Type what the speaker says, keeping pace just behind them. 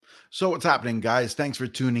So what's happening, guys? Thanks for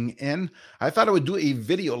tuning in. I thought I would do a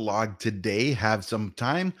video log today, have some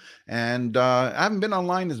time, and I haven't been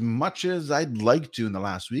online as much as I'd like to in the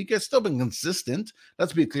last week. I've still been consistent.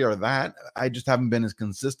 Let's be clear of that. I just haven't been as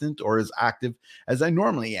consistent or as active as I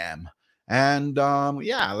normally am. And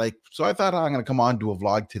yeah, so I thought I'm going to come on to a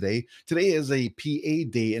vlog today. Today is a PA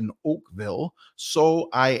day in Oakville, so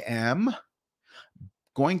I am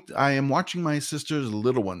watching my sister's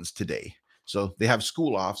little ones today. So they have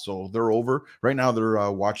school off, so they're over right now.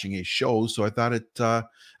 They're watching a show, so I thought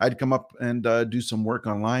I'd come up and do some work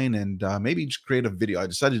online and maybe just create a video. I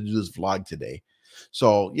decided to do this vlog today.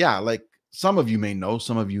 So yeah, like some of you may know,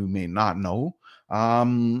 some of you may not know.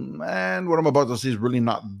 And what I'm about to say is really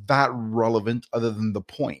not that relevant, other than the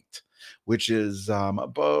point, which is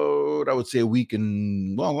about, I would say, a week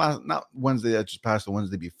and, well, not Wednesday that just passed, the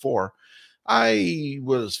Wednesday before. I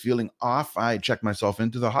was feeling off. I checked myself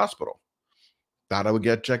into the hospital. Thought I would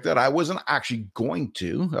get checked out. I wasn't actually going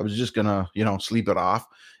to. I was just gonna, sleep it off.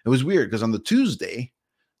 It was weird because on the Tuesday,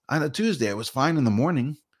 I was fine in the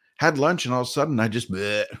morning, had lunch, and all of a sudden I just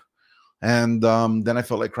bleh, and then I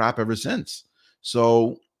felt like crap ever since.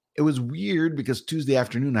 So it was weird because Tuesday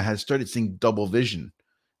afternoon I had started seeing double vision.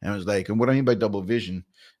 And I was like, and what I mean by double vision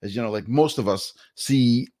is, like most of us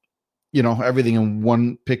see, everything in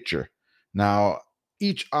one picture. Now,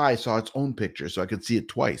 each eye saw its own picture, so I could see it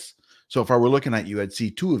twice. So if I were looking at you, I'd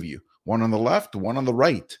see two of you, one on the left, one on the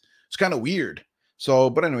right. It's kind of weird. So,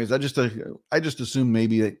 but anyways, I just assumed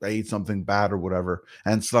maybe I ate something bad or whatever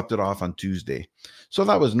and slept it off on Tuesday. So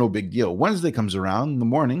that was no big deal. Wednesday comes around in the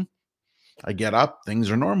morning. I get up,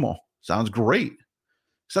 things are normal. Sounds great.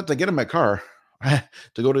 Except I get in my car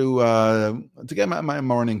to go to get my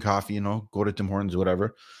morning coffee, go to Tim Hortons or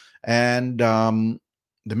whatever. And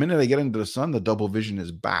the minute I get into the sun, the double vision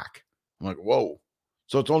is back. I'm like, whoa.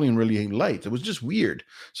 So it's only in really light. It was just weird.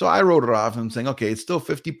 So I wrote it off and saying, okay, it's still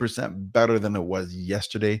 50% better than it was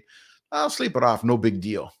yesterday. I'll sleep it off. No big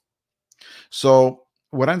deal. So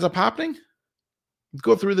what ends up happening?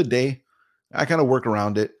 Go through the day. I kind of work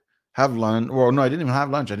around it. Have lunch. Well, no, I didn't even have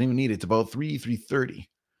lunch. I didn't even need it. It's about 3:30.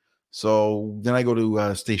 So then I go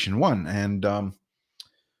to station one. And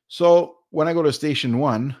so when I go to station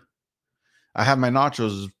one, I have my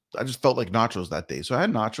nachos. I just felt like nachos that day. So I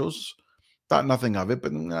had nachos, thought nothing of it,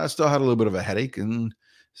 but I still had a little bit of a headache and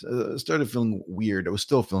started feeling weird. I was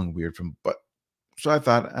still feeling weird but so I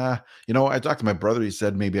thought, I talked to my brother. He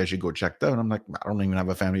said maybe I should go check out. I'm like, I don't even have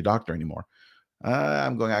a family doctor anymore. I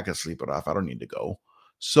can sleep it off. I don't need to go.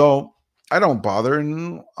 So I don't bother.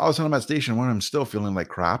 And all of a sudden I'm at station one. I'm still feeling like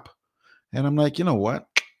crap. And I'm like, you know what?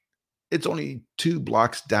 It's only 2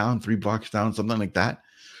 blocks down, 3 blocks down, something like that.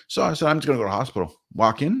 So I said, I'm just going to go to the hospital.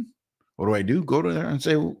 Walk in. What do I do? Go to there and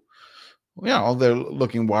say, well, yeah, they're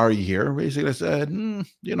looking, why are you here? Basically, I said,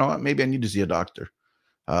 you know what? Maybe I need to see a doctor.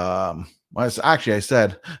 I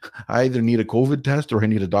said, I either need a COVID test or I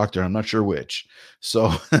need a doctor. I'm not sure which.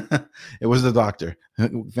 So it was the doctor.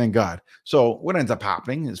 Thank God. So what ends up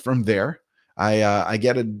happening is from there, I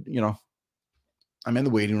get I'm in the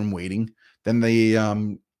waiting room waiting. Then they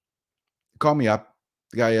call me up.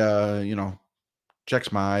 The guy,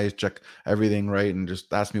 checks my eyes, check everything right, and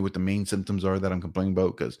just ask me what the main symptoms are that I'm complaining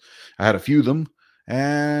about because I had a few of them.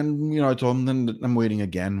 And I told him then I'm waiting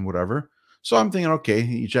again, whatever. So I'm thinking, okay,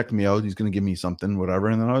 he checked me out. He's going to give me something, whatever,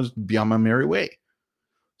 and then I was be on my merry way.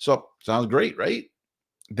 So sounds great, right?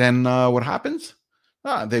 Then what happens?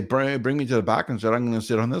 They bring me to the back and said, I'm going to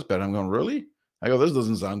sit on this bed. I'm going, really? I go, this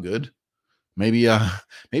doesn't sound good. Maybe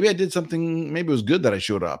maybe I did something. Maybe it was good that I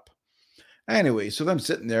showed up. Anyway, so I'm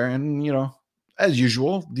sitting there, and as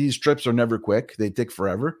usual, these trips are never quick; they take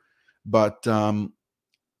forever. But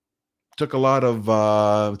took a lot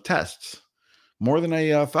of tests, more than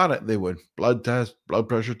I thought they would. Blood test, blood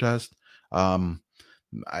pressure test.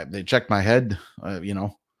 They checked my head.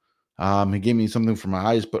 He gave me something for my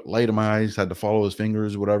eyes, put light in my eyes. Had to follow his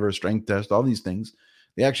fingers, whatever. Strength test, all these things.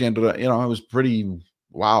 They actually ended up, I was pretty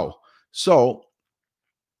wow. So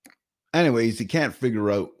anyways, he can't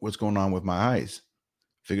figure out what's going on with my eyes.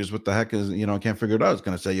 Figures what the heck is, can't figure it out. It's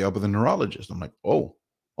going to set you up with a neurologist. I'm like, oh,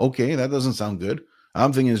 okay, that doesn't sound good.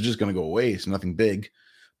 I'm thinking it's just going to go away. It's nothing big.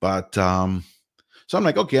 But so I'm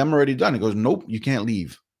like, okay, I'm already done. He goes, nope, you can't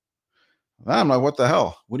leave. I'm like, what the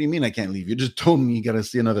hell? What do you mean I can't leave? You just told me you got to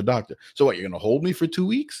see another doctor. So what, you're going to hold me for 2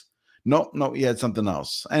 weeks? No, he had something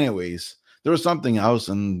else. Anyways, there was something else.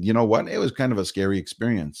 And you know what? It was kind of a scary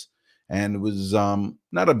experience. And it was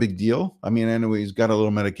not a big deal. I mean, anyways, got a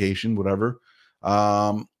little medication, whatever.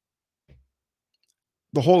 The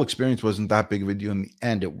whole experience wasn't that big of a deal. In the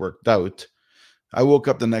end, it worked out. I woke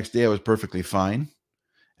up the next day. I was perfectly fine.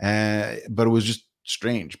 But it was just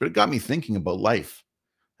strange, but it got me thinking about life,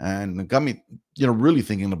 and it got me, really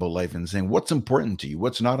thinking about life and saying, what's important to you?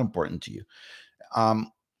 What's not important to you?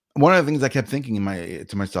 Um, One of the things I kept thinking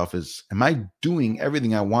to myself is, am I doing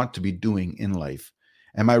everything I want to be doing in life?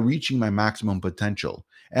 Am I reaching my maximum potential?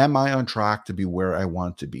 Am I on track to be where I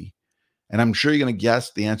want to be? And I'm sure you're going to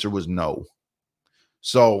guess the answer was no.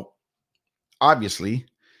 So obviously,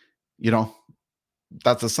 you know,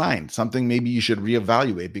 that's a sign. Something maybe you should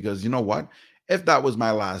reevaluate, because you know what? If that was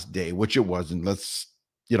my last day, which it wasn't,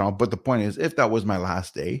 but the point is, if that was my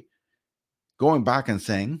last day, going back and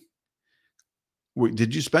saying,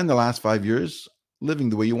 did you spend the last 5 years living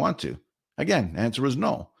the way you want to? Again, the answer was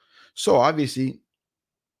no. So obviously,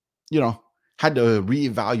 you know, had to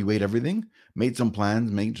reevaluate everything, made some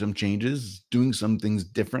plans, made some changes, doing some things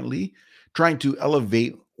differently, trying to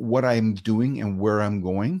elevate what I'm doing and where I'm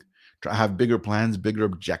going. Try have bigger plans, bigger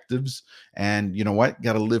objectives. And you know what?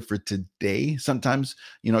 Got to live for today. Sometimes,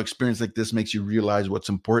 experience like this makes you realize what's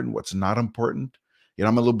important, what's not important.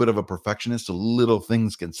 I'm a little bit of a perfectionist, so little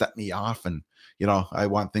things can set me off, and I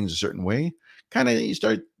want things a certain way. Kind of, you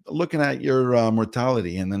start looking at your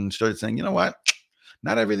mortality, and then start saying, you know what?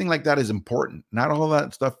 Not everything like that is important. Not all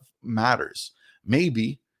that stuff matters.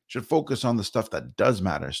 Maybe should focus on the stuff that does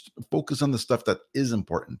matter. Focus on the stuff that is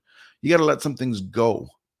important. You got to let some things go.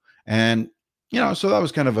 And, so that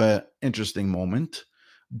was kind of a interesting moment.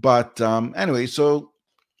 But anyway, so,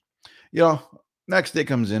 you know, next day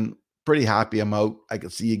comes in, pretty happy. I'm out. I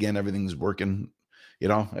could see again, everything's working. It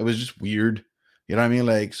was just weird. You know what I mean?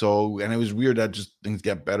 Like, so, and it was weird that just things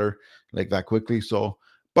get better like that quickly. So,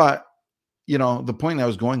 but the point I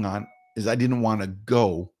was going on is I didn't want to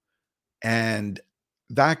go. And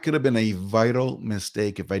that could have been a vital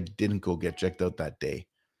mistake if I didn't go get checked out that day.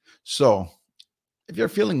 So if you're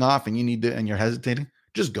feeling off and you need to, and you're hesitating,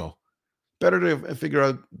 just go. Better to figure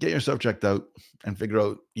out, get yourself checked out and figure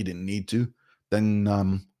out you didn't need to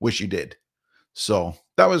than wish you did. So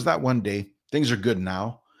that was that one day. Things are good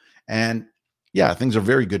now. And yeah, things are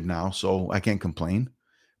very good now. So I can't complain.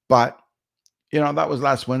 But, that was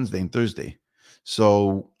last Wednesday and Thursday.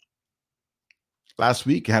 So last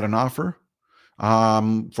week I had an offer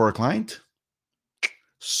for a client.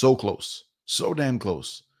 So close, so damn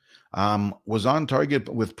close. Was on target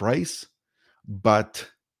with price, but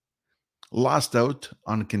lost out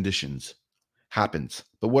on conditions. Happens,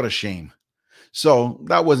 but what a shame. So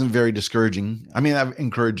that wasn't very discouraging. I mean,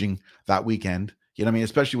 encouraging that weekend. You know what I mean?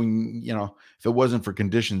 Especially when, if it wasn't for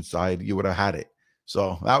conditions side, you would have had it.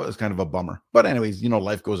 So that was kind of a bummer. But anyways,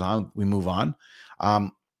 life goes on. We move on.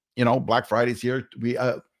 Black Friday's here. We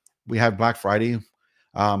have Black Friday.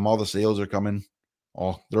 All the sales are coming.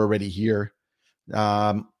 Oh, they're already here.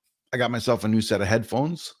 I got myself a new set of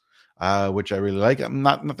headphones, which I really like. I'm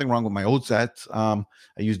nothing wrong with my old set. I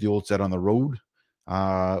use the old set on the road.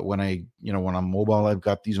 When I'm mobile, I've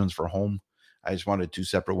got these ones for home. I just wanted two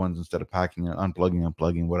separate ones instead of packing and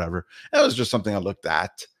unplugging, whatever. It was just something I looked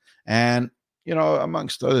at. And,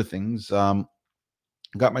 amongst other things,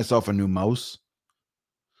 got myself a new mouse,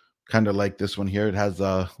 kind of like this one here. It has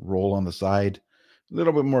a roll on the side, a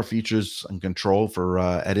little bit more features and control for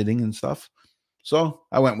editing and stuff. So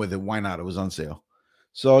I went with it. Why not? It was on sale.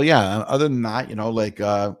 So yeah, other than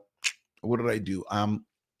that, what did I do?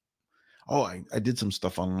 I did some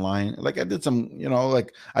stuff online. Like I did some,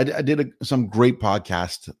 I did some great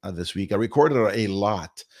podcast this week. I recorded a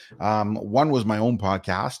lot. One was my own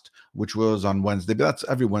podcast, which was on Wednesday, but that's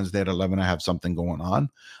every Wednesday at 11. I have something going on.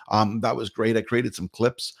 That was great. I created some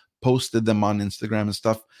clips, posted them on Instagram and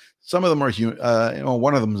stuff. Some of them are,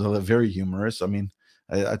 one of them is very humorous. I mean,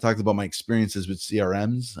 I talked about my experiences with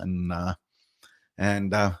CRMs,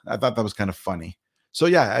 and I thought that was kind of funny. So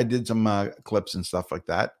yeah, I did some clips and stuff like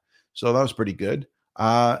that. So that was pretty good.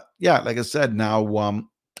 Yeah, like I said, now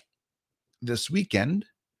this weekend,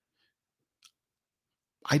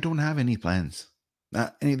 I don't have any plans.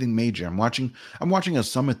 Not anything major. I'm watching a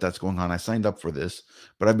summit that's going on. I signed up for this,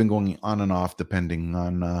 but I've been going on and off depending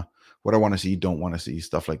on what I want to see, don't want to see,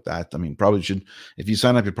 stuff like that. I mean, probably should, if you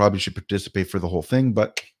sign up, you probably should participate for the whole thing,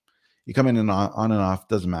 but you come in and on and off,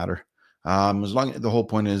 doesn't matter. As long as the whole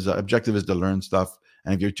point is objective is to learn stuff.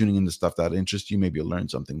 And if you're tuning into stuff that interests you, maybe you'll learn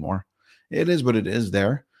something more. It is what it is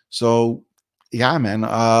there. So yeah, man.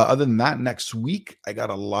 Other than that, next week, I got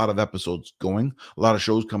a lot of episodes going, a lot of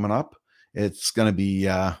shows coming up. It's going to be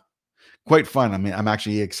quite fun. I mean, I'm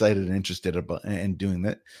actually excited and interested about in doing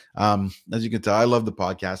that. As you can tell, I love the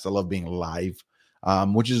podcast. I love being live,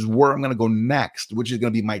 which is where I'm going to go next, which is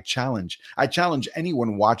going to be my challenge. I challenge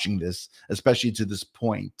anyone watching this, especially to this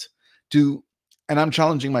point, and I'm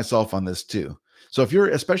challenging myself on this too, So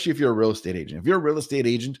especially if you're a real estate agent, if you're a real estate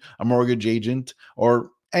agent, a mortgage agent,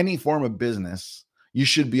 or any form of business, you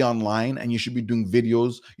should be online and you should be doing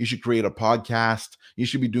videos. You should create a podcast. You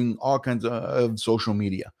should be doing all kinds of social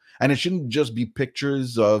media. And it shouldn't just be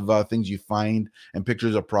pictures of things you find and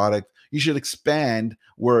pictures of product. You should expand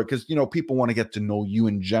because people want to get to know you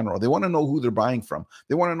in general. They want to know who they're buying from.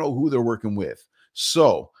 They want to know who they're working with.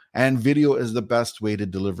 And video is the best way to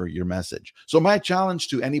deliver your message. So my challenge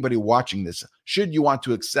to anybody watching this, should you want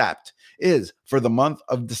to accept, is for the month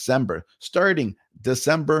of December, starting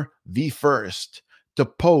December the 1st, to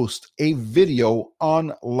post a video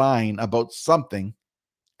online about something,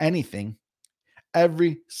 anything,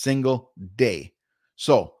 every single day.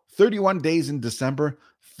 So 31 days in December,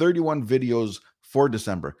 31 videos for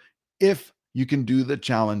December. If you can do the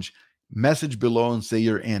challenge, message below and say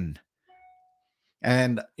you're in.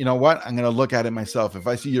 And you know what? I'm going to look at it myself. If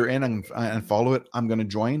I see you're in and follow it, I'm going to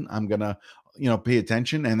join. I'm going to, pay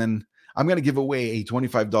attention. And then I'm going to give away a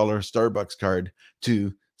 $25 Starbucks card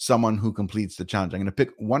to someone who completes the challenge. I'm going to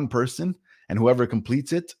pick one person, and whoever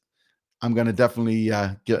completes it, I'm going to definitely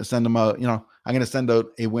send them out. I'm going to send out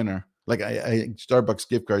a winner, like a Starbucks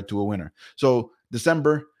gift card to a winner. So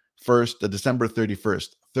December 1st to December 31st,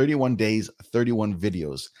 31 days, 31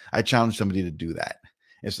 videos. I challenge somebody to do that.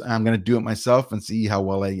 I'm going to do it myself and see how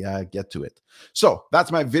well I get to it. So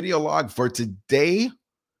that's my video log for today.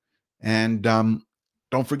 And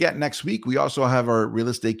don't forget, next week, we also have our real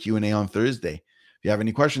estate Q&A on Thursday. If you have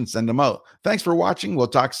any questions, send them out. Thanks for watching. We'll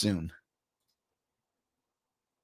talk soon.